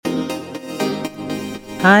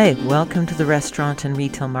Hi, welcome to the Restaurant and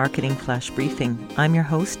Retail Marketing Flash Briefing. I'm your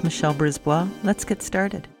host, Michelle Brisbois. Let's get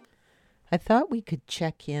started. I thought we could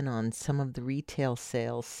check in on some of the retail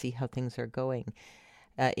sales, see how things are going.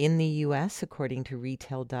 In the U.S., according to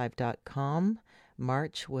RetailDive.com,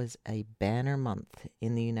 March was a banner month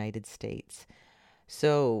in the United States.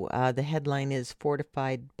 So the headline is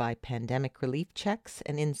fortified by pandemic relief checks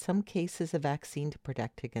and in some cases a vaccine to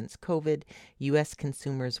protect against COVID. U.S.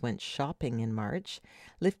 consumers went shopping in March,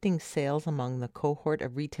 lifting sales among the cohort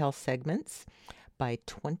of retail segments by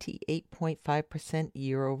 28.5%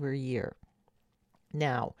 year over year.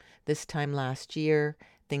 Now, this time last year,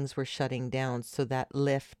 things were shutting down, so that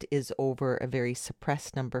lift is over a very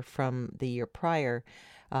suppressed number from the year prior.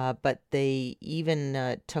 But they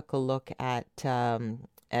even took a look at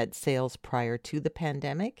sales prior to the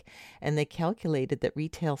pandemic, and they calculated that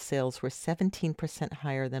retail sales were 17%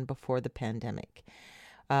 higher than before the pandemic.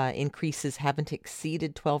 Increases haven't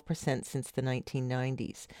exceeded 12% since the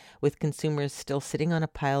 1990s, with consumers still sitting on a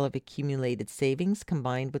pile of accumulated savings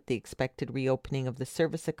combined with the expected reopening of the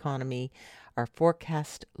service economy. Our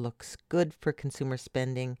forecast looks good for consumer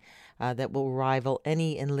spending that will rival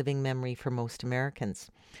any in living memory for most Americans.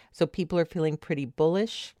 So people are feeling pretty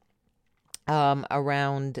bullish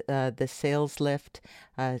around the sales lift.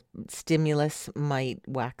 Stimulus might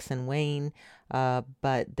wax and wane,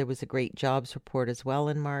 but there was a great jobs report as well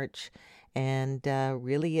in March. And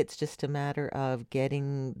really, it's just a matter of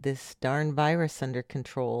getting this darn virus under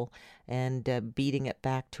control and beating it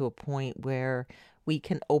back to a point where we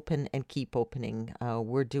can open and keep opening.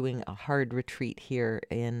 We're doing a hard retreat here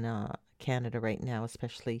in Canada right now,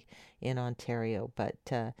 especially in Ontario.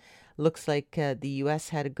 But looks like the U.S.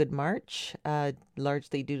 had a good March,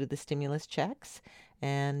 largely due to the stimulus checks.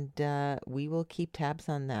 And we will keep tabs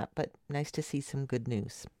on that. But nice to see some good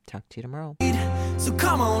news. Talk to you tomorrow. So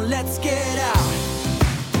come on, let's get out.